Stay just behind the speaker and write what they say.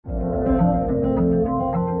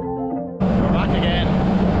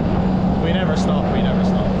never stop, we never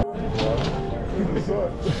stop.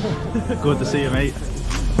 Good to see you, mate.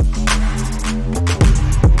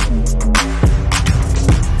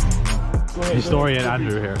 Historian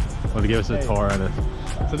Andrew here will give us a tour of it.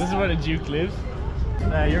 So this is where the Duke lives.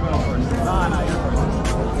 You're going first. No, you're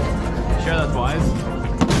first. Sure that's wise?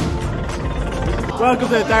 Welcome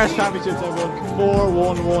to the Darts Championships, everyone. 4,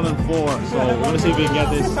 1, 1 and 4. So we're going to see if we can get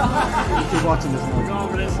this. Keep watching this now. Go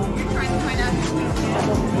over this. You're trying to find out who's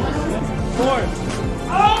 4.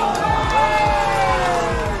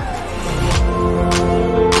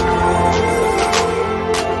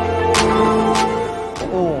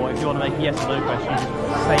 Oh, if you want to make a yes or no question,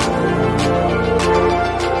 say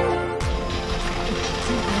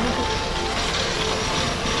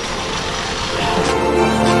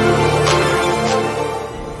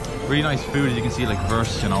Really nice food, as you can see, like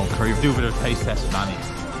verse, you know, curry. Do a bit of taste test with Annie.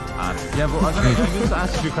 And yeah, but I'm going to just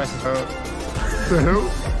ask a few questions. To who?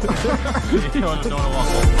 You don't know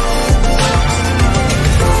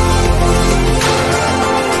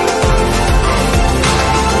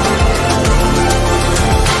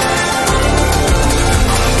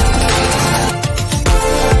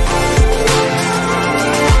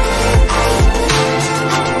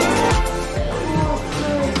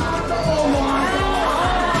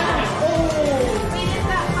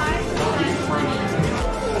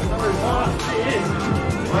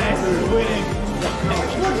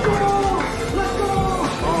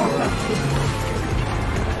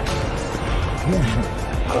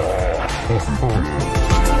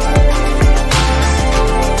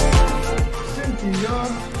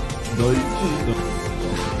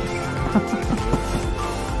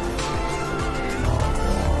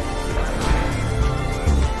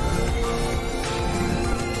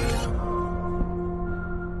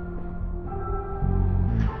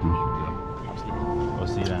We'll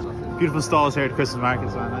see you then. Beautiful stalls here at Christmas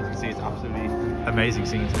markets, man. As you can see, it's absolutely amazing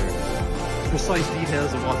scenes here. Precise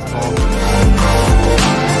details of what's involved.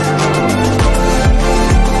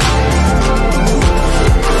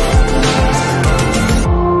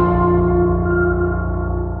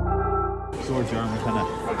 Pure German kind of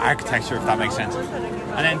architecture, if that makes sense.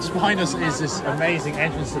 And then just behind us is this amazing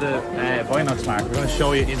entrance to the Weihnachts market. We're going to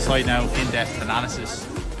show you inside now, in-depth analysis